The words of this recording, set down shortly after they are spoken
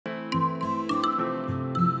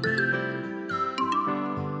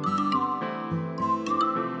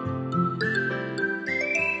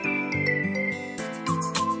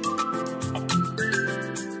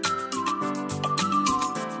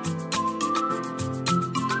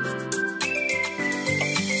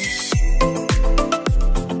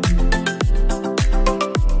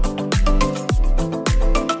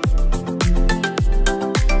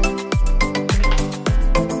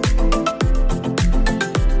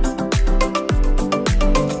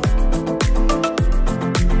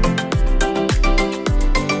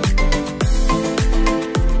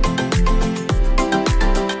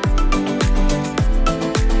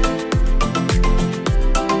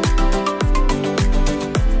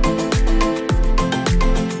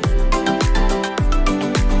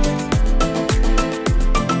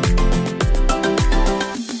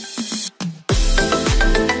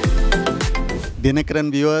Dinakaran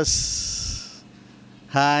viewers,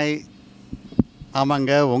 hi.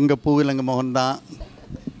 ஆமாங்க, உங்கள் பூவிலங்க மோகன் தான்.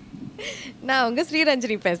 நான் உங்கள்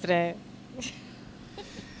ஸ்ரீரஞ்சனி பேசுகிறேன்.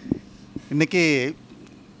 இன்றைக்கி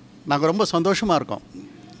நாங்கள் ரொம்ப சந்தோஷமாக இருக்கோம்.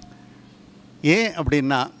 ஏன்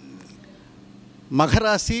அப்படின்னா,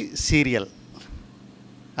 மகராசி சீரியல்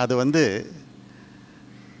அது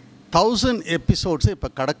 1000 எபிசோட்ஸு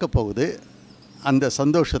இப்போ கடக்க போகுது. அந்த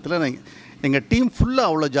சந்தோஷத்தில் எங்கள் டீம் ஃபுல்லாக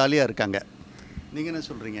அவ்வளோ ஜாலியாக இருக்காங்க. நீங்கள் என்ன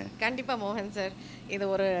சொல்கிறீங்க? கண்டிப்பாக மோகன் சார், இது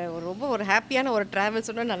ரொம்ப ஹாப்பியான ஒரு ட்ராவல்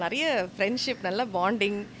சொன்னால். நான் நிறைய ஃப்ரெண்ட்ஷிப், நல்ல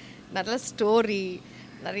பாண்டிங், நல்ல ஸ்டோரி,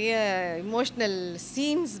 நிறைய emotional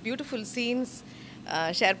scenes, beautiful scenes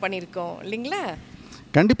share பண்ணியிருக்கோம் இல்லைங்களா?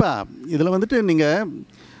 கண்டிப்பாக. இதில் நீங்கள்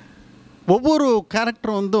ஒவ்வொரு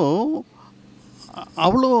கேரக்டரும்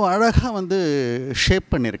அவ்வளோ அழகாக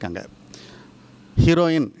ஷேப் பண்ணியிருக்காங்க.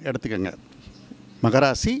 ஹீரோயின் எடுத்துக்கோங்க,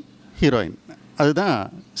 மகராசி ஹீரோயின், அதுதான்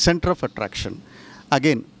சென்டர் ஆஃப் அட்ராக்ஷன்.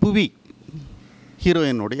 அகெயின் புவி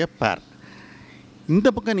ஹீரோயினுடைய பேர். இந்த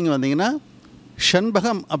பக்கம் நீங்கள் வந்தீங்கன்னா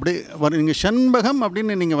ஷண்பகம், அப்படி நீங்கள் ஷண்பகம்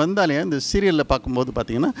அப்படின்னு நீங்கள் வந்தாலே இந்த சீரியலில் பார்க்கும்போது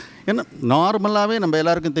பார்த்தீங்கன்னா, ஏன்னா நார்மலாகவே நம்ம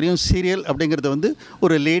எல்லாருக்கும் தெரியும் சீரியல் அப்படிங்கிறது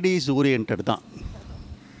ஒரு லேடிஸ் ஓரியன்ட் தான்.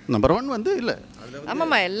 நம்பர் 1 இல்லை.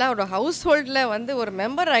 ஆமாம்மா, எல்லாரோட ஹவுஸ் ஹோல்டில் ஒரு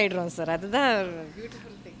மெம்பர் ஆகிடுறோம் சார். அதுதான்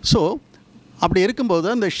பியூட்டிஃபுல் திங். ஸோ அப்படி இருக்கும்போது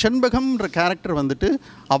அந்த ஷண்பகம்ன்ற கேரக்டர்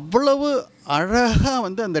அவ்வளவு அழகாக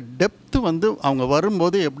அந்த டெப்த்து அவங்க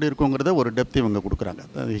வரும்போது எப்படி இருக்குங்கிறத ஒரு டெப்த் இவங்க கொடுக்குறாங்க.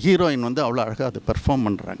 ஹீரோயின் அவ்வளோ அழகாக அதை பெர்ஃபார்ம்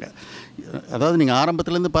பண்ணுறாங்க. அதாவது நீங்கள்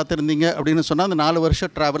ஆரம்பத்துலேருந்து பார்த்துருந்தீங்க அப்படின்னு சொன்னால், அந்த 4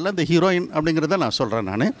 வருஷ ட்ராவலில் அந்த ஹீரோயின் அப்படிங்கிறத நான் சொல்கிறேன்.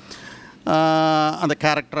 நான் அந்த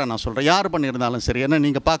கேரக்டராக நான் சொல்கிறேன், யார் பண்ணியிருந்தாலும் சரி. ஏன்னா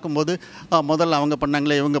நீங்கள் பார்க்கும்போது முதல்ல அவங்க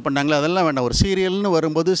பண்ணாங்களே, இவங்க பண்ணாங்களே, அதெல்லாம் வேண்டாம். ஒரு சீரியல்னு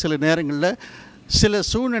வரும்போது சில நேரங்களில் சில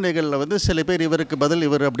சூழ்நிலைகளில் சில பேர் இவருக்கு பதில்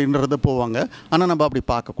இவர் அப்படின்றத போவாங்க. ஆனால் நம்ம அப்படி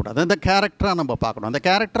பார்க்கக்கூடாது. அந்த கேரக்டராக நம்ம பார்க்கணும். அந்த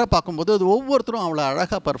கேரக்டராக பார்க்கும்போது அது ஒவ்வொருத்தரும் அவ்வளோ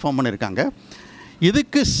அழகாக பர்ஃபார்ம் பண்ணியிருக்காங்க.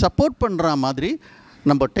 இதுக்கு சப்போர்ட் பண்ணுற மாதிரி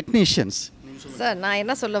நம்ம டெக்னீஷியன்ஸ். சார், நான்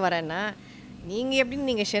என்ன சொல்ல வரேன்னா,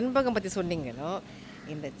 நீங்கள் ஷண்பகம் பற்றி சொன்னீங்களோ,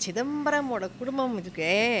 இந்த சிதம்பரமோட குடும்பம்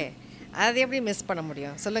இருக்கே, அதை எப்படி மிஸ் பண்ண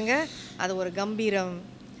முடியும் சொல்லுங்கள்? அது ஒரு கம்பீரம்,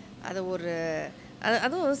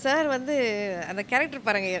 அதுவும் சார் அந்த கேரக்டர்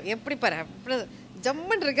பாருங்கள், எப்படி அப்படி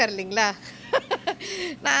ஜம்முன்னு இருக்கார் இல்லைங்களா?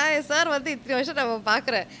 நான் சார் இத்தனை வருஷம் நம்ம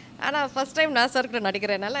பார்க்குறேன், ஆனால் ஃபஸ்ட் டைம் நான் சார் கூட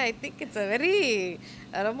நடிக்கிறேனால ஐ திங்க் இட்ஸ்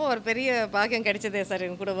ரொம்ப ஒரு பெரிய பாக்கியம் கிடைச்சதே சார்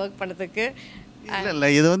என் கூட ஒர்க் பண்ணதுக்கு. இல்லை,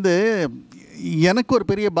 இது எனக்கு ஒரு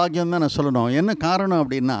பெரிய பாக்கியம் தான் நான் சொல்லணும். என்ன காரணம்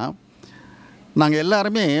அப்படின்னா, நாங்கள்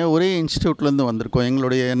எல்லாருமே ஒரே இன்ஸ்டியூட்லேருந்து வந்திருக்கோம்.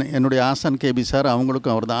 என்னுடைய ஆசான் கேபி சார்,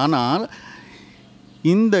 அவங்களுக்கும் அவர் தான். ஆனால்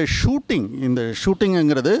இந்த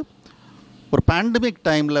ஷூட்டிங்குங்கிறது ஒரு பேண்டமிக்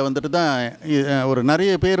டைமில் தான் ஒரு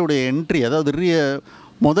நிறைய பேருடைய என்ட்ரி. அதாவது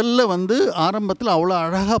முதல்ல ஆரம்பத்தில் அவ்வளோ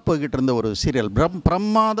அழகாக போய்கிட்டு இருந்த ஒரு சீரியல்,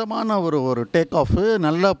 பிரமாதமான ஒரு டேக் ஆஃபு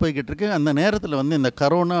நல்லா போய்கிட்டு இருக்கு. அந்த நேரத்தில் இந்த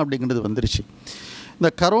கரோனா அப்படிங்கிறது வந்துருச்சு.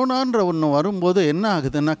 இந்த கரோனான்ற ஒன்று வரும்போது என்ன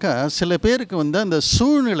ஆகுதுன்னாக்கா, சில பேருக்கு அந்த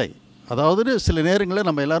சூழ்நிலை, அதாவது சில நேரங்களில்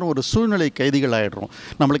நம்ம எல்லோரும் ஒரு சூழ்நிலை கைதிகள் ஆகிடுறோம்.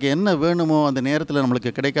 நம்மளுக்கு என்ன வேணுமோ அந்த நேரத்தில்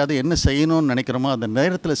நம்மளுக்கு கிடைக்காது, என்ன செய்யணும்னு நினைக்கிறோமோ அந்த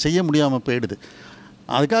நேரத்தில் செய்ய முடியாமல் போயிடுது.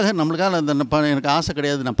 அதுக்காக நம்மளுக்காக எனக்கு ஆசை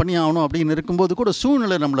கிடையாது, நான் பண்ணி ஆகணும் அப்படின்னு இருக்கும்போது கூட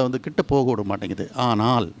சூழ்நிலை நம்மளை கிட்ட போக விட மாட்டேங்குது.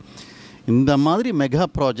 ஆனால் இந்த மாதிரி மெகா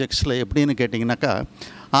ப்ராஜெக்ட்ஸில் எப்படின்னு கேட்டிங்கனாக்கா,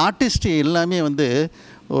 ஆர்டிஸ்ட் எல்லாமே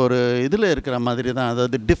ஒரு இதில் இருக்கிற மாதிரி தான்.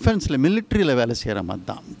 அதாவது டிஃபென்ஸில், மிலிட்ரியில் வேலை செய்கிற மாதிரி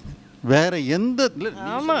தான். வேறு எந்த இல்லை.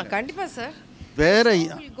 ஆமாம், கண்டிப்பாக சார். வேறு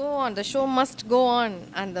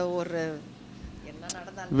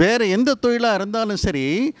வேறு எந்த தொழிலாக இருந்தாலும் சரி,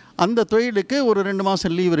 அந்த தொழிலுக்கு ஒரு 2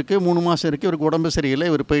 மாதம் லீவ் இருக்குது, 3 மாதம் இருக்குது, இவருக்கு உடம்பு சரியில்லை,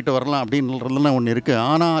 இவர் போயிட்டு வரலாம் அப்படின்றதுலாம் ஒன்று இருக்குது.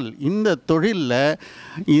 ஆனால் இந்த தொழிலில்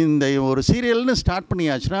இந்த ஒரு சீரியல்னு ஸ்டார்ட்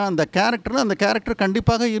பண்ணியாச்சுன்னா அந்த கேரக்டர்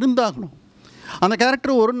கண்டிப்பாக இருந்தாகணும். அந்த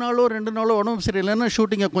கேரக்டர் 1 நாளோ 2 நாளோ உடம்பு சரியில்லைன்னா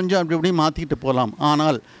ஷூட்டிங்கை கொஞ்சம் அப்படி இப்படி மாற்றிக்கிட்டு போகலாம்.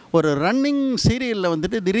 ஆனால் ஒரு ரன்னிங் சீரியலில்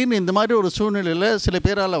திடீர்னு இந்த மாதிரி ஒரு சூழ்நிலையில் சில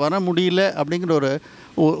பேரால் வர முடியல அப்படிங்கிற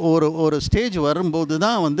ஒரு ஸ்டேஜ் வரும்போது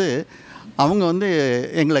தான் அவங்க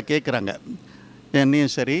எங்களை கேட்குறாங்க.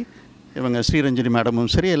 என்னையும் சரி, இவங்க ஸ்ரீரஞ்சனி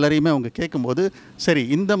மேடமும் சரி, எல்லாரையுமே அவங்க கேட்கும்போது, சரி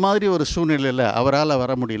இந்த மாதிரி ஒரு சூழ்நிலையில் அவரால்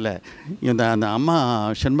வர முடியல, அந்த அம்மா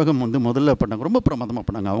ஷண்பகம் முதல்ல பண்ணாங்க, ரொம்ப பிரமாதமாக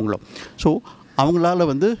பண்ணாங்க அவங்களும். ஸோ அவங்களால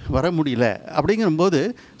வர முடியல அப்படிங்கும்போது,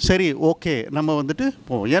 சரி ஓகே நம்ம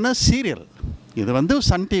போவோம். ஏன்னா சீரியல் இது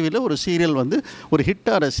சன் டிவியில் ஒரு சீரியல் ஒரு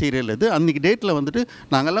ஹிட்டாகிற சீரியல் இது. அன்றைக்கி டேட்டில்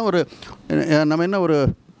நாங்கள்லாம் நம்ம என்ன ஒரு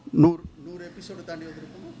 100 எபிசோடு தாண்டி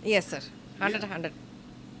வந்துருக்கோம். எஸ் சார், 100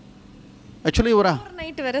 ஆக்சுவலி ஒரு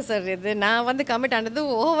நைட்டு வேறு சார். இது நான் கமிட் ஆனது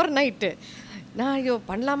ஓவர் நைட்டு. நான் ஐயோ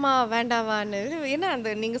பண்ணலாமா வேண்டாவான்னு. ஏன்னா அந்த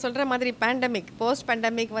நீங்கள் சொல்கிற மாதிரி போஸ்ட்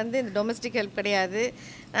பேண்டமிக் வந்து இந்த டொமஸ்டிக் ஹெல்ப் கிடையாது.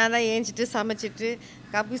 நான் தான் ஏஞ்சிட்டு சமைச்சிட்டு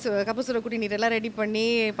கப்பு சுட குடி நீரெல்லாம் ரெடி பண்ணி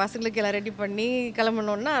பசங்களுக்கு எல்லாம் ரெடி பண்ணி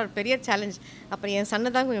கிளம்பணுன்னா பெரிய சேலஞ்ச். அப்புறம் என்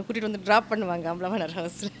சன்னை தான் கொஞ்சம் கூட்டிகிட்டு வந்து ட்ராப் பண்ணுவாங்க அம்பலவாணர்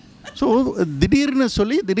ஹவுஸில். ஸோ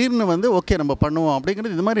திடீர்னு வந்து ஓகே நம்ம பண்ணுவோம்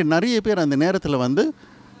அப்படிங்கிறது. இது மாதிரி நிறைய பேர் அந்த நேரத்தில் வந்து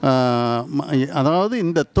அதாவது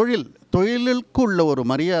இந்த தொழிலுக்கு உள்ள ஒரு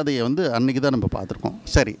மரியாதையை வந்து அன்றைக்கி தான் நம்ம பார்த்துருக்கோம்.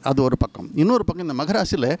 சரி, அது ஒரு பக்கம். இன்னொரு பக்கம் இந்த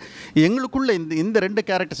மகராசியில் எங்களுக்குள்ள இந்த 2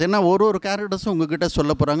 கேரக்டர்ஸ், ஏன்னா ஒரு கேரக்டர்ஸும் உங்ககிட்ட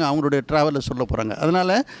சொல்ல போகிறாங்க, அவங்களுடைய ட்ராவலில் சொல்ல போகிறாங்க.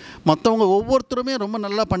 அதனால் மற்றவங்க ஒவ்வொருத்தருமே ரொம்ப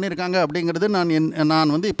நல்லா பண்ணியிருக்காங்க அப்படிங்கிறது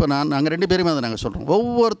நான் வந்து இப்போ நாங்கள் 2 பேருமே அதை நாங்கள் சொல்கிறோம்.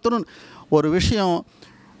 ஒவ்வொருத்தரும் ஒரு விஷயம்,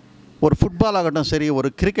 ஒரு ஃபுட்பால் ஆகட்டும் சரி,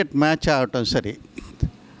 ஒரு கிரிக்கெட் மேட்ச் ஆகட்டும் சரி,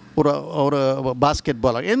 ஒரு பாஸ்கெட்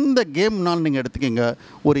பால், எந்த கேம்னாலும் நீங்கள் எடுத்துக்கிங்க,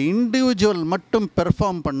 ஒரு இண்டிவிஜுவல் மட்டும்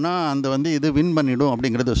பெர்ஃபார்ம் பண்ணால் அந்த வந்து இது வின் பண்ணிடும்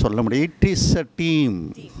அப்படிங்கிறத சொல்ல முடியும். It is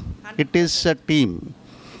a team.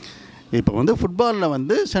 இப்போ வந்து ஃபுட்பாலில்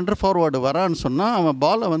வந்து சென்டர் ஃபார்வர்டு வரான்னு சொன்னால் அவன்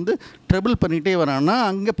பாலை வந்து ட்ரிபிள் பண்ணிகிட்டே வரான்னா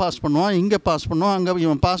அங்கே பாஸ் பண்ணுவான், இங்கே பாஸ் பண்ணுவான், அங்கே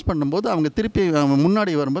இவன் பாஸ் பண்ணும்போது அவங்க திருப்பி அவன்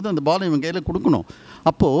முன்னாடி வரும்போது அந்த பாலை இவன் கையில் கொடுக்கணும்.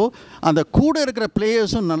 அப்போது அந்த கூட இருக்கிற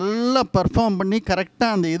பிளேயர்ஸும் நல்லா பெர்ஃபார்ம் பண்ணி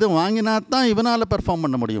கரெக்டாக அந்த இது வாங்கினா தான் இவனால் பெர்ஃபார்ம்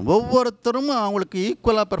பண்ண முடியும். ஒவ்வொருத்தரும் அவங்களுக்கு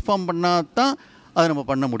ஈக்குவலாக பெர்ஃபார்ம் பண்ணால் தான் அதை நம்ம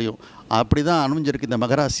பண்ண முடியும். அப்படி தான் அமைஞ்சிருக்கு இந்த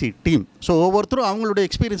மகராசி டீம். ஸோ ஒவ்வொருத்தரும் அவங்களுடைய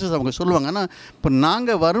எக்ஸ்பீரியன்ஸஸ் அவங்க சொல்லுவாங்க. ஆனால் இப்போ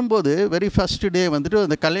நாங்கள் வரும்போது வெரி ஃபஸ்ட்டு டே வந்துட்டு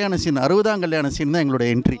அந்த கல்யாண சீன், 60ஆம் கல்யாண சீன் தான் எங்களோட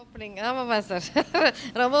என்ட்ரி. ஆமாம்மா சார்,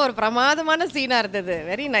 ரொம்ப ஒரு பிரமாதமான சீனாக இருந்தது.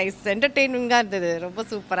 வெரி நைஸ், என்டர்டெய்னிங்காக இருந்தது, ரொம்ப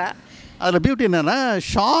சூப்பராக. அதில் பியூட்டி என்னென்னா,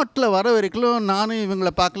 ஷார்ட்டில் வர வரைக்கும் நானும்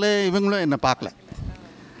இவங்களை பார்க்கல, இவங்களும் என்னை பார்க்கல.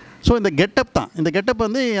 ஸோ இந்த கெட்டப் தான். இந்த கெட்டப்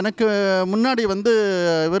வந்து எனக்கு முன்னாடி வந்து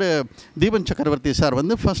இவர் தீபன் சக்கரவர்த்தி சார்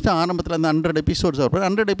வந்து ஃபஸ்ட்டு ஆரம்பத்தில் அந்த 100 எபிசோட்ஸ்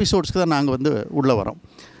 100 எபிசோட்ஸ்க்கு தான் நாங்கள் வந்து உள்ளே வரோம்.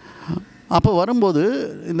 அப்போ வரும்போது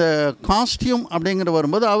இந்த காஸ்டியூம் அப்படிங்கிற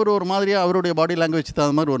வரும்போது அவர் ஒரு மாதிரியாக அவருடைய பாடி லாங்குவேஜ்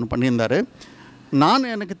தகுந்த மாதிரி ஒன்று பண்ணியிருந்தார்.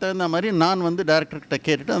 எனக்கு தகுந்த மாதிரி நான் வந்து டேரக்டர்கிட்ட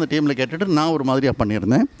கேட்டுட்டு, அந்த டீமில் கேட்டுட்டு நான் ஒரு மாதிரியாக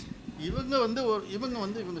பண்ணியிருந்தேன். இவங்க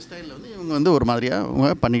ஸ்டைலில் வந்து இவங்க வந்து ஒரு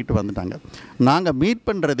மாதிரியாக பண்ணிக்கிட்டு வந்துட்டாங்க. நாங்கள் மீட்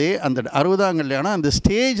பண்ணுறதே அந்த 60ஆம் கல்யாணம் அந்த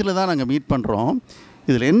ஸ்டேஜில் தான் நாங்கள் மீட் பண்ணுறோம்.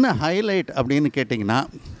 இதில் என்ன ஹைலைட் அப்படின்னு கேட்டிங்கன்னா,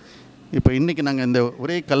 இப்போ இன்றைக்கி நாங்கள் இந்த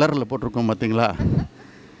ஒரே கலரில் போட்டிருக்கோம் பார்த்தீங்களா,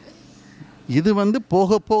 இது வந்து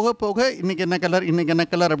போக போக போக இன்றைக்கி என்ன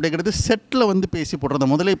கலர் அப்படிங்கிறது செட்டில் வந்து பேசி போடுறது,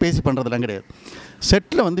 முதலே பேசி பண்ணுறதுலாம் கிடையாது.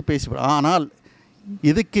 செட்டில் வந்து பேசி ஆனால்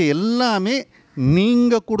இதுக்கு எல்லாமே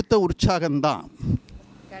நீங்கள் கொடுத்த உற்சாகம்தான்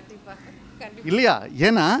இல்லையா?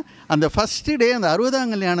 ஏன்னா அந்த ஃபஸ்ட்டு டே அந்த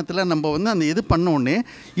 60ஆம் கல்யாணத்தில் நம்ம வந்து அந்த இது பண்ணோடனே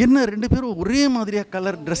என்ன 2 பேரும் ஒரே மாதிரியாக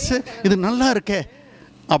கலர் ட்ரெஸ்ஸு, இது நல்லா இருக்கே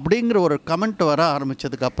அப்படிங்கிற ஒரு கமெண்ட் வர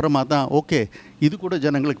ஆரம்பித்ததுக்கு அப்புறமா தான் ஓகே இது கூட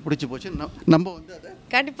ஜனங்களுக்கு பிடிச்சி போச்சு. நம்ம வந்து அதை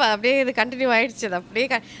கண்டிப்பாக அப்படியே இது கண்டினியூ ஆகிடுச்சு. அது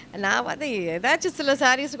அப்படியே நான் வந்து ஏதாச்சும் சில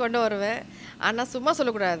சாரீஸ் கொண்டு வருவேன், ஆனால் சும்மா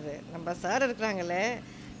சொல்லக்கூடாது. நம்ம சார் இருக்கிறாங்களே,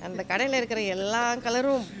 அந்த கடையில் இருக்கிற எல்லா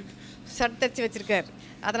கலரும் ஷர்ட் தைச்சி வச்சுருக்காரு.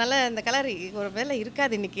 அதனால் அந்த கலர் ஒரு வேலை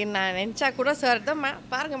இருக்காது இன்றைக்கி. நான் நினச்சா கூட சார் தான்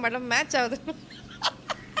பாருங்கள் மேடம் மேட்ச் ஆகுது.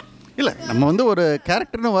 இல்லை, நம்ம வந்து ஒரு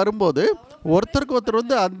கேரக்டர்னு வரும்போது ஒருத்தருக்கு ஒருத்தர்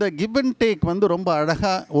வந்து அந்த கிவ் அண்ட் டேக் வந்து ரொம்ப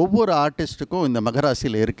அழகாக ஒவ்வொரு ஆர்டிஸ்ட்டுக்கும் இந்த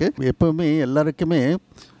மகராசியில் இருக்குது. எப்போவுமே எல்லாருக்குமே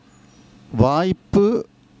வாய்ப்பு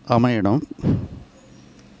அமையணும்,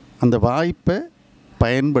 அந்த வாய்ப்பை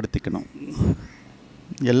பயன்படுத்திக்கணும்.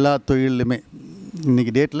 எல்லா தொழிலுமே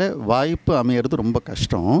இன்றைக்கி டேட்டில் வாய்ப்பு அமையிறது ரொம்ப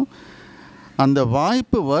கஷ்டம். அந்த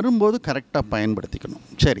வாய்ப்பு வரும்போது கரெக்டாக பயன்படுத்திக்கணும்.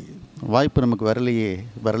 சரி, வாய்ப்பு நமக்கு வரலையே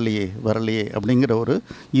அப்படிங்கிற ஒரு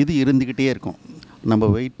இது இருந்துக்கிட்டே இருக்கும். நம்ம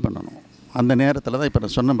வெயிட் பண்ணணும். அந்த நேரத்தில் தான் இப்போ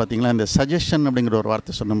நான் சொன்னேன் பார்த்தீங்களா, இந்த சஜஷன் அப்படிங்கிற ஒரு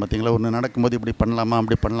வார்த்தை சொன்னேன் பார்த்தீங்களா, ஒன்று நடக்கும்போது இப்படி பண்ணலாமா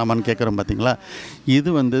அப்படி பண்ணலாமான்னு கேட்குறோம் பார்த்தீங்களா.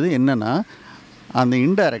 இது வந்தது என்னென்னா, அந்த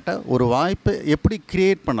இன்டைரக்டாக ஒரு வாய்ப்பை எப்படி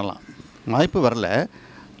க்ரியேட் பண்ணலாம். வாய்ப்பு வரல,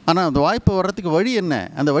 ஆனால் அந்த வாய்ப்பு வர்றதுக்கு வழி என்ன,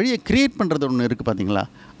 அந்த வழியை க்ரியேட் பண்ணுறது ஒன்று இருக்குது பார்த்தீங்களா,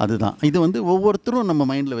 அதுதான். இது வந்து ஒவ்வொருத்தரும் நம்ம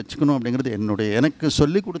மைண்டில் வச்சுக்கணும் அப்படிங்கிறது எனக்கு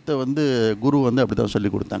சொல்லிக் கொடுத்த வந்து குரு வந்து அப்படி தான்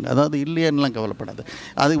சொல்லிக் கொடுத்தாங்க. அதாவது இல்லையான்லாம் கவலைப்படாது,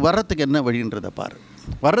 அது வர்றதுக்கு என்ன வழின்றதை பாரு.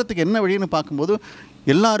 வர்றதுக்கு என்ன வழின்னு பார்க்கும்போது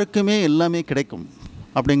எல்லாருக்குமே எல்லாமே கிடைக்கும்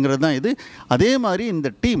அப்படிங்கிறது தான் இது. அதே மாதிரி இந்த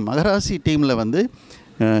டீம் மகராசி டீமில் வந்து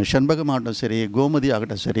ஷண்பகம் ஆகட்டும் சரி, கோமதி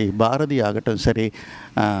ஆகட்டும் சரி, பாரதி ஆகட்டும் சரி,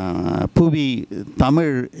 புவி,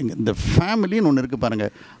 தமிழ், இந்த ஃபேமிலின்னு ஒன்று இருக்குது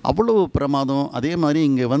பாருங்கள், அவ்வளோ பிரமாதம். அதே மாதிரி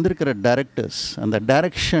இங்கே வந்திருக்கிற டைரக்டர்ஸ், அந்த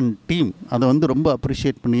டைரக்ஷன் டீம், அதை வந்து ரொம்ப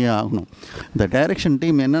அப்ரிஷியேட் பண்ணியே ஆகணும். இந்த டைரக்ஷன்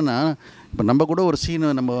டீம் என்னென்னா, இப்போ நம்ம கூட ஒரு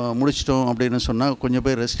சீனை நம்ம முடிச்சிட்டோம் அப்படின்னு சொன்னால் கொஞ்சம்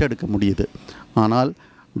பேர் ரெஸ்ட் எடுக்க முடியுது. ஆனால்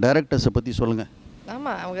டைரக்டர்ஸை பற்றி சொல்லுங்கள்.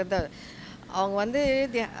 ஆமாம், அவங்க வந்து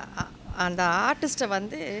அந்த ஆர்டிஸ்ட்டை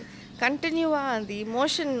வந்து கண்டினியூவாக அந்த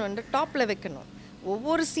இமோஷன் வந்து டாப்பில் வைக்கணும்.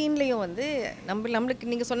 ஒவ்வொரு சீன்லேயும் வந்து நம்மளுக்கு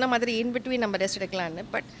நீங்கள் சொன்ன மாதிரி இன்பிட்வீன் நம்ம ரெஸ்ட் எடுக்கலான்னு,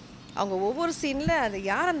 பட் அவங்க ஒவ்வொரு சீனில் அது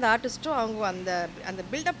யார் அந்த ஆர்டிஸ்ட்டோ அவங்க அந்த அந்த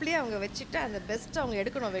பில்டப்லேயே அவங்க வச்சுட்டு அந்த பெஸ்ட்டு அவங்க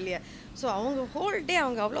எடுக்கணும் வெளியே. ஸோ அவங்க ஹோல் டே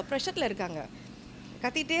அவங்க அவ்வளோ ப்ரெஷரில் இருக்காங்க,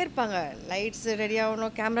 கத்திகிட்டே இருப்பாங்க. லைட்ஸ் ரெடி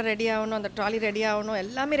ஆகணும், கேமரா ரெடி ஆகணும், அந்த ட்ராலி ரெடி ஆகணும்,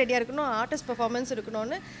 எல்லாமே ரெடியாக இருக்கணும், ஆர்டிஸ்ட் பெர்ஃபார்மன்ஸ்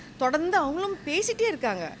இருக்கணும்னு தொடர்ந்து அவங்களும் பேசிகிட்டே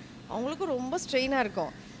இருக்காங்க. அவங்களுக்கும் ரொம்ப ஸ்ட்ரெயினாக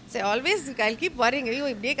இருக்கும். சரி, ஆல்வேஸ் ஐ கீப் வரிங், ஐயோ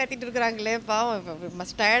இப்படியே கத்திட்டு இருக்கிறாங்களே பாவம்,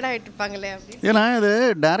 மஸ்ட் டயர்ட் ஆகிட்டு இருப்பாங்களே அப்படின்னு. ஏன்னா இது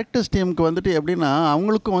டேரக்டர்ஸ் டீமுக்கு வந்துட்டு எப்படின்னா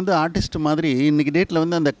அவங்களுக்கும் வந்து ஆர்டிஸ்ட் மாதிரி இன்றைக்கி டேட்டில்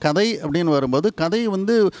வந்து அந்த கதை அப்படின்னு வரும்போது கதை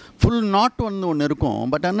வந்து ஃபுல் நாட் ஒன்று இருக்கும்.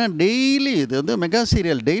 பட் ஆனால் டெய்லி இது வந்து மெகா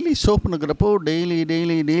சீரியல் டெய்லி சோப்புனுக்கிறப்போ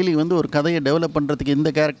டெய்லி வந்து ஒரு கதையை டெவலப் பண்ணுறதுக்கு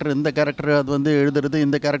இந்த கேரக்டர் அது வந்து எழுதுறது,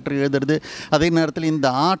 இந்த கேரக்டர் எழுதுறது, அதே நேரத்தில் இந்த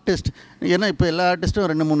ஆர்டிஸ்ட், ஏன்னா இப்போ எல்லா ஆர்டிஸ்ட்டும்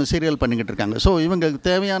 2-3 சீரியல் பண்ணிக்கிட்டு இருக்காங்க. ஸோ இவங்களுக்கு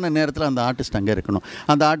தேவையான நேரத்தில் அந்த ஆர்டிஸ்ட் அங்கே இருக்கணும்.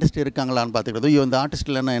 அந்த ஆர்டிஸ்ட் இருக்காங்களான்னு பார்த்துக்கிறது, இந்த ஆர்டிஸ்ட்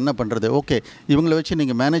இல்லைன்னா என்ன பண்ணுறது, ஓகே இவங்களை வச்சு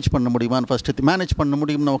நீங்கள் மேனேஜ் பண்ண முடியுமான்னு ஃபஸ்ட்டு மேனேஜ் பண்ண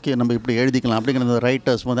முடியும்னா ஓகே நம்ம இப்படி எழுதிக்கலாம் அப்படிங்கிற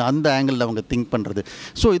ரைட்டர்ஸ் வந்து அந்த ஆங்கிளில் அவங்க திங்க் பண்ணுறது.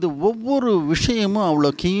 ஸோ இது ஒவ்வொரு விஷயமும்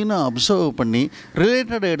அவ்வளோ கீனாக அப்சர்வ் பண்ணி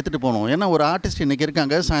ரிலேட்டடாக எடுத்துகிட்டு போகணும். ஏன்னா ஒரு ஆர்டிஸ்ட் இன்றைக்கி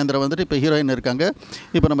இருக்காங்க, சாயந்தரம் வந்துட்டு இப்போ ஹீரோயின் இருக்காங்க,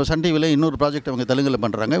 இப்போ நம்ம சன் டிவியில் இன்னொரு ப்ராஜெக்ட் அவங்க தெலுங்கில்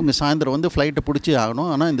பண்ணுறாங்க, இவங்க சாயந்தரம் வந்து ஃப்ளைட்டை பிடிச்சி ஆகணும்,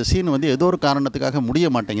 ஆனால் இந்த சீன் வந்து ஏதோ ஒரு காரணத்துக்காக முடிய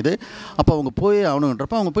மாட்டேங்குது, அப்போ அவங்க போயே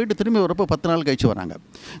ஆகணுன்றப்போ அவங்க போயிட்டு திரும்பி வரப்போ 10 நாள் கழிச்சு வராங்க.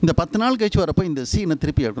 இந்த 10 நாள் கழிச்சு வரப்போ இந்த சீனை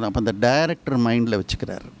திருப்பி எடுக்கணும். அப்போ அந்த டைரக்டர் மைண்டில்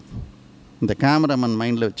வச்சுக்கிறாரு, இந்த கேமராமேன்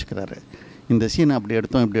மைண்டில் வச்சுக்கிறாரு, இந்த சீனை அப்படி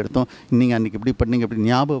எடுத்தோம் நீங்கள் அன்றைக்கி இப்படி பண்ணீங்க அப்படி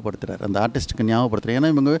ஞாபகப்படுத்துகிறார், அந்த ஆர்டிஸ்ட்டுக்கு ஞாபகப்படுத்துகிறார்.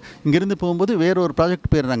 ஏன்னா இவங்க இங்கேருந்து போகும்போது வேறு ஒரு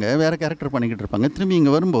ப்ராஜெக்ட் போயிடுறாங்க, வேறு கேரக்டர் பண்ணிக்கிட்டு இருப்பாங்க, திரும்பி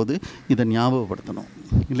இங்கே வரும்போது இதை ஞாபகப்படுத்தணும்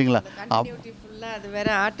இல்லைங்களா? ஃபுல்லாக அது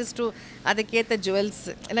வேறு ஆர்டிஸ்ட்டும் அதுக்கேற்ற ஜுவல்ஸ்,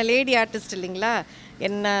 ஏன்னா லேடி ஆர்டிஸ்ட் இல்லைங்களா,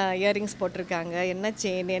 என்ன இயரிங்ஸ் போட்டிருக்காங்க, என்ன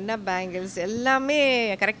செயின், என்ன பேங்கிள்ஸ் எல்லாமே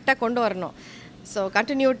கரெக்டாக கொண்டு வரணும். ஸோ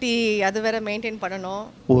கண்டினியூட்டி அது வேறு மெயின்டைன் பண்ணணும்.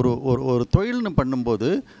 ஒரு தொழில்னு பண்ணும்போது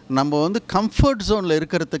நம்ம வந்து கம்ஃபர்ட் ஜோனில்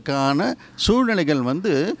இருக்கிறதுக்கான சூழ்நிலைகள்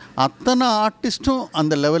வந்து அத்தனை ஆர்டிஸ்ட்டும்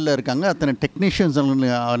அந்த லெவலில் இருக்காங்க, அத்தனை டெக்னீஷியன்ஸ்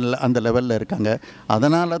அந்த லெவலில் இருக்காங்க.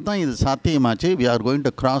 அதனால தான் இது சாத்தியமாச்சு. We are going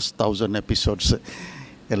to cross 1000 episodes.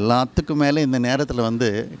 எல்லாத்துக்கும் மேலே இந்த நேரத்தில் வந்து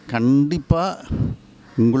கண்டிப்பாக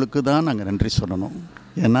உங்களுக்கு தான் நாங்கள் நன்றி சொல்லணும்.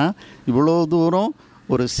 ஏன்னா இவ்வளோ தூரம்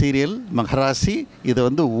ஒரு சீரியல் மகராசி இதை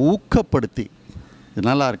வந்து ஊக்கப்படுத்தி, இது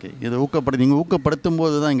நல்லா இருக்குது, இதை நீங்கள் ஊக்கப்படுத்தும்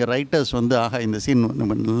போது தான் இங்கே ரைட்டர்ஸ் வந்து ஆகா இந்த சீன்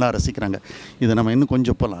நம்ம நல்லா ரசிக்கிறாங்க, இதை நம்ம இன்னும்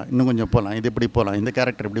கொஞ்சம் போகலாம், இது இப்படி போகலாம், இந்த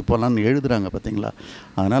கேரக்டர் இப்படி போகலான்னு எழுதுகிறாங்க பார்த்தீங்களா?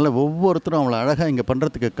 அதனால் ஒவ்வொருத்தரும் அவளை அழகாக இங்கே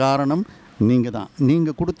பண்ணுறதுக்கு காரணம் நீங்கள் தான்.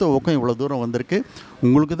 நீங்கள் கொடுத்த ஊக்கம் இவ்வளோ தூரம் வந்திருக்கு,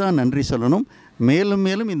 உங்களுக்கு தான் நன்றி சொல்லணும். மேலும்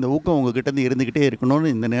மேலும் இந்த ஊக்கம் உங்ககிட்டேருந்து இருந்துக்கிட்டே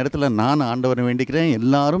இருக்கணும்னு இந்த நேரத்தில் நான் ஆண்டவரை வேண்டிக்கிறேன்.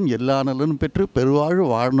 எல்லாரும் எல்லா நலனும் பெற்று பெருவாழ்வு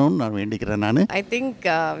வாழணும்னு நான் வேண்டிக்கிறேன். நான் I think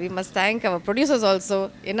we must thank our producers also.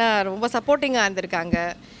 ஏன்னா ரொம்ப சப்போர்ட்டிங்காக இருந்திருக்காங்க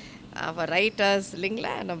அவர் ரைட்டர்ஸ்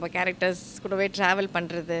இல்லைங்களா, நம்ம கேரக்டர்ஸ் கூடவே ட்ராவல்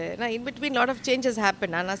பண்ணுறது. ஏன்னா in between lot of changes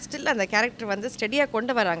happen, ஆனால் ஸ்டில் அந்த கேரக்டர் வந்து ஸ்டெடியாக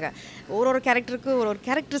கொண்டு வராங்க. ஒரு கேரக்டருக்கு ஒரு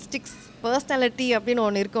கேரக்டரிஸ்டிக்ஸ் பர்சனாலிட்டி அப்படின்னு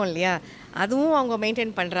ஒன்று இருக்கும் இல்லையா, அதுவும் அவங்க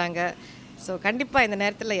மெயின்டைன் பண்ணுறாங்க. ஸோ கண்டிப்பாக இந்த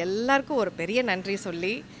நேரத்தில் எல்லாருக்கும் ஒரு பெரிய நன்றி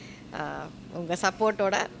சொல்லி உங்கள்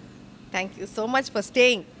சப்போர்ட்டோட thank you so much for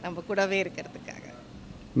staying நம்ம கூடவே இருக்கிறதுக்காக.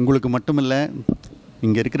 உங்களுக்கு மட்டுமில்லை,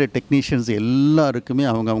 இங்கே இருக்கிற டெக்னீஷியன்ஸ் எல்லாருக்குமே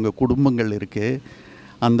அவங்க குடும்பங்கள் இருக்குது.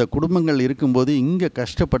 அந்த குடும்பங்கள் இருக்கும்போது இங்கே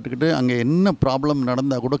கஷ்டப்பட்டுக்கிட்டு அங்கே என்ன ப்ராப்ளம்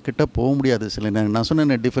நடந்தால் கூட கிட்ட போக முடியாது. சில நேரம் நான்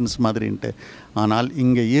சொன்னேன் டிஃபென்ஸ் மாதிரின்ட்டு, ஆனால்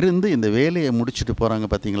இங்கே இருந்து இந்த வேலையை முடிச்சுட்டு போகிறாங்க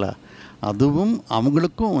பார்த்தீங்களா, அதுவும்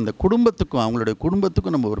அவங்களுக்கும் அந்த குடும்பத்துக்கும் அவங்களுடைய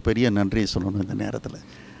குடும்பத்துக்கும் நம்ம ஒரு பெரிய நன்றி சொல்லணும் இந்த நேரத்தில்.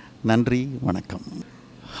 நன்றி, வணக்கம்.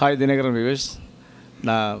 ஹாய் தினகரன் விவேஷ்,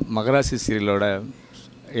 நான் மகராசி சீரியலோட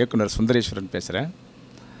இயக்குனர் சுந்தரேஸ்வரன் பேசுகிறேன்.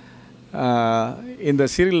 இந்த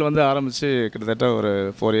சீரியல் வந்து ஆரம்பித்து கிட்டத்தட்ட ஒரு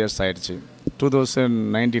 4 years ஆகிடுச்சு.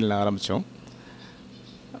 2019 ஆரம்பித்தோம்.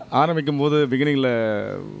 ஆரம்பிக்கும்போது பிகினிங்கில்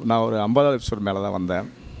நான் ஒரு 50வது எபிசோட் மேலே தான் வந்தேன்.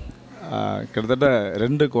 கிட்டத்தட்ட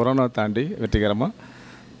 2 கொரோனா தாண்டி வெற்றிகரமாக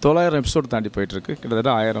 900 எபிசோடு தாண்டி போயிட்டுருக்கு.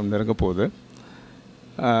 கிட்டத்தட்ட 1000 நெருங்க போகுது.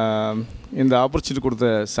 இந்த ஆப்பர்ச்சுனிட்டி கொடுத்த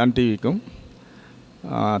சன் டிவிக்கும்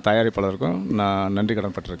தயாரிப்பாளருக்கும் நான் நன்றி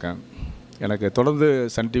கடன்பட்டிருக்கேன். எனக்கு தொடர்ந்து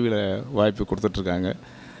சன் டிவியில் வாய்ப்பு கொடுத்துட்ருக்காங்க.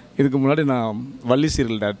 இதுக்கு முன்னாடி நான் வள்ளி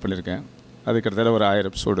சீரியல் டைரக்ட் பண்ணியிருக்கேன். அது கிட்டத்தட்ட ஒரு 1000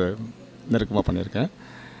 எபிசோடு நெருக்கமாக பண்ணியிருக்கேன்.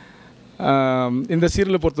 இந்த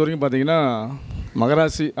சீரியலை பொறுத்த வரைக்கும் பார்த்திங்கன்னா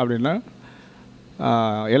மகராசி அப்படின்னா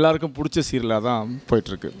எல்லாருக்கும் பிடிச்ச சீரியலாக தான்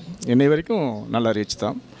போயிட்டுருக்கு. இன்னை வரைக்கும் நல்ல ரீச்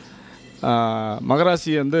தான்.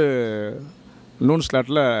 மகராசி வந்து நூன்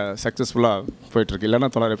ஸ்லாட்டில் சக்ஸஸ்ஃபுல்லாக போயிட்டுருக்கு. இல்லைன்னா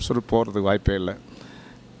 900 எபிசோடு போகிறதுக்கு வாய்ப்பே இல்லை.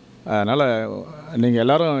 அதனால் நீங்கள்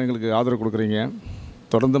எல்லோரும் எங்களுக்கு ஆதரவு கொடுக்குறீங்க.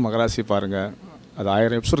 தொடர்ந்து மகராசி பாருங்கள். அது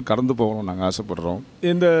 1000 எபிசோடு கடந்து போகணும்னு நாங்கள் ஆசைப்படுறோம்.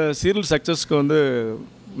 இந்த சீரியல் சக்ஸஸ்க்கு வந்து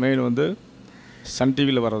மெயின் வந்து சன்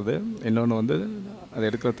டிவியில் வர்றது, இன்னொன்று வந்து அதை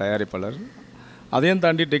எடுக்கிற தயாரிப்பாளர், அதையும்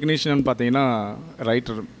தாண்டி டெக்னீஷியன் பார்த்தீங்கன்னா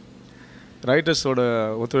ரைட்டர்ஸோட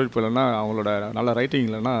ஒத்துழைப்பு இல்லைன்னா, அவங்களோட நல்ல ரைட்டிங்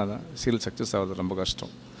இல்லைன்னா சீரியல் சக்ஸஸ் ஆகிறது ரொம்ப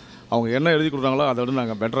கஷ்டம். அவங்க என்ன எழுதி கொடுத்தாங்களோ அதை விட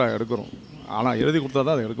நாங்கள் பெட்டராக எடுக்கிறோம். ஆனால் எழுதி கொடுத்தா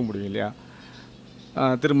தான் அதை எடுக்க முடியும் இல்லையா.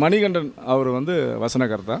 திரு மணிகண்டன் அவர் வந்து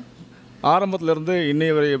வசனகர்த்தா. ஆரம்பத்துலேருந்து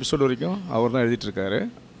இன்னைய வரை எபிசோடு வரைக்கும் அவர் தான் எழுதிட்டுருக்காரு.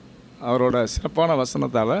 அவரோட சிறப்பான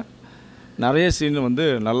வசனத்தால் நிறைய சீன் வந்து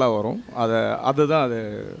நல்லா வரும். அதுதான் அது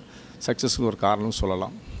சக்ஸஸுக்கு ஒரு காரணம்னு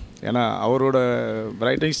சொல்லலாம். ஏன்னா அவரோட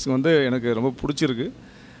ரைட்டிங்ஸ் வந்து எனக்கு ரொம்ப பிடிச்சிருக்கு.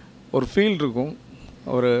 ஒரு ஃபீல் இருக்கும்,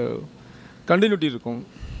 ஒரு கண்டினியூட்டி இருக்கும்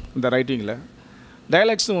இந்த ரைட்டிங்கில்.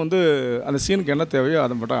 டைலாக்ஸும் வந்து அந்த சீனுக்கு என்ன தேவையோ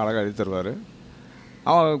அதை மட்டும் அழகாக எழுதி தருவார்.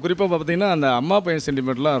 அவன் குறிப்பாக பார்த்திங்கன்னா அந்த அம்மா பையன்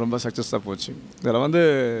சென்டிமெண்ட்லாம் ரொம்ப சக்ஸஸாக போச்சு. இதில் வந்து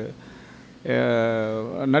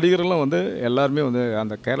நடிகர்களும் வந்து எல்லாருமே வந்து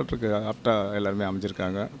அந்த கேரக்டருக்கு ஆப்டாக எல்லாருமே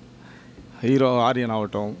அமைஞ்சிருக்காங்க. ஹீரோ ஆரியன்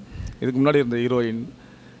ஆகட்டும், இதுக்கு முன்னாடி இருந்த ஹீரோயின்,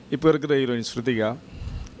 இப்போ இருக்கிற ஹீரோயின் ஸ்ருதிகா,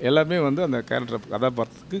 எல்லாருமே வந்து அந்த கேரக்டர்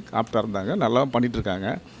கதாபாத்திரத்துக்கு ஆப்டாக இருந்தாங்க, நல்லா பண்ணிகிட்ருக்காங்க.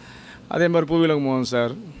 அதே மாதிரி பூவிலக மோகன்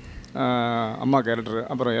சார், அம்மா கேரக்டர்,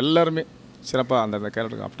 அப்புறம் எல்லாருமே சிறப்பாக அந்த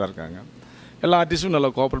கேரக்டருக்கு ஆப்டாக இருக்காங்க. எல்லா ஆர்டிஸ்ட்டும் நல்லா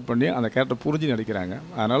கோஆப்ரேட் பண்ணி அந்த கேரக்டர் புரிஞ்சு நடிக்கிறாங்க.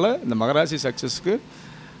 அதனால் இந்த மகராசி சக்ஸஸ்க்கு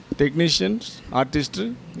டெக்னீஷியன்ஸ், ஆர்டிஸ்ட்டு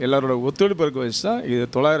எல்லாரோட ஒத்துழைப்பு இருக்க வச்சு தான் இது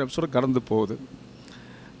 900 எபிசோடு கடந்து போகுது.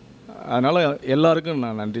 அதனால் எல்லாருக்கும்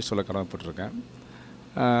நான் நன்றி சொல்ல கடமைப்பட்டிருக்கேன்.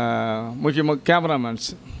 முக்கியமாக கேமராமேன்ஸ்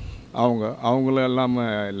அவங்களும்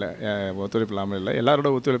இல்லாமல் இல்லை, ஒத்துழைப்பு இல்லாமல் இல்லை, எல்லாரோட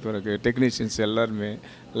ஒத்துழைப்பு இருக்குது. டெக்னீஷியன்ஸ் எல்லாருமே,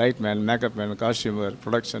 light man, makeup man, costumer,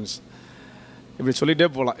 productions, இப்படி சொல்லிகிட்டே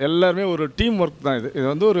போகலாம். எல்லாருமே ஒரு டீம் ஒர்க் தான். இது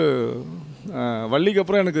வந்து ஒரு வள்ளிக்கு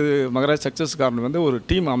அப்புறம் எனக்கு மகராஜ் சக்ஸஸ் காரணம் வந்து ஒரு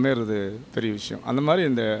டீம் அமையிறது பெரிய விஷயம். அந்த மாதிரி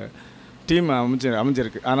இந்த டீம்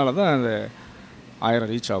அமைஞ்சிருக்கு. அதனால தான் அந்த 1000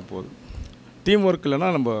 ரீச் ஆக போகுது. டீம் ஒர்க் இல்லைன்னா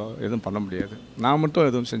நம்ம எதுவும் பண்ண முடியாது. நான் மட்டும்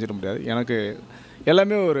எதுவும் செஞ்சிட முடியாது. எனக்கு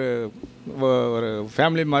எல்லாமே ஒரு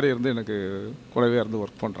ஃபேமிலி மாதிரி இருந்து எனக்கு கூடவே இருந்து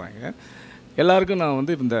ஒர்க் பண்ணுறாங்க. எல்லாருக்கும் நான்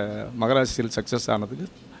வந்து இந்த மகராசியில் சக்ஸஸ் ஆனதுக்கு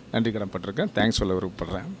நன்றி கடன்பட்டிருக்கேன். தேங்க்ஸ் சொல்ல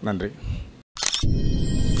விருப்பப்படுறேன். நன்றி.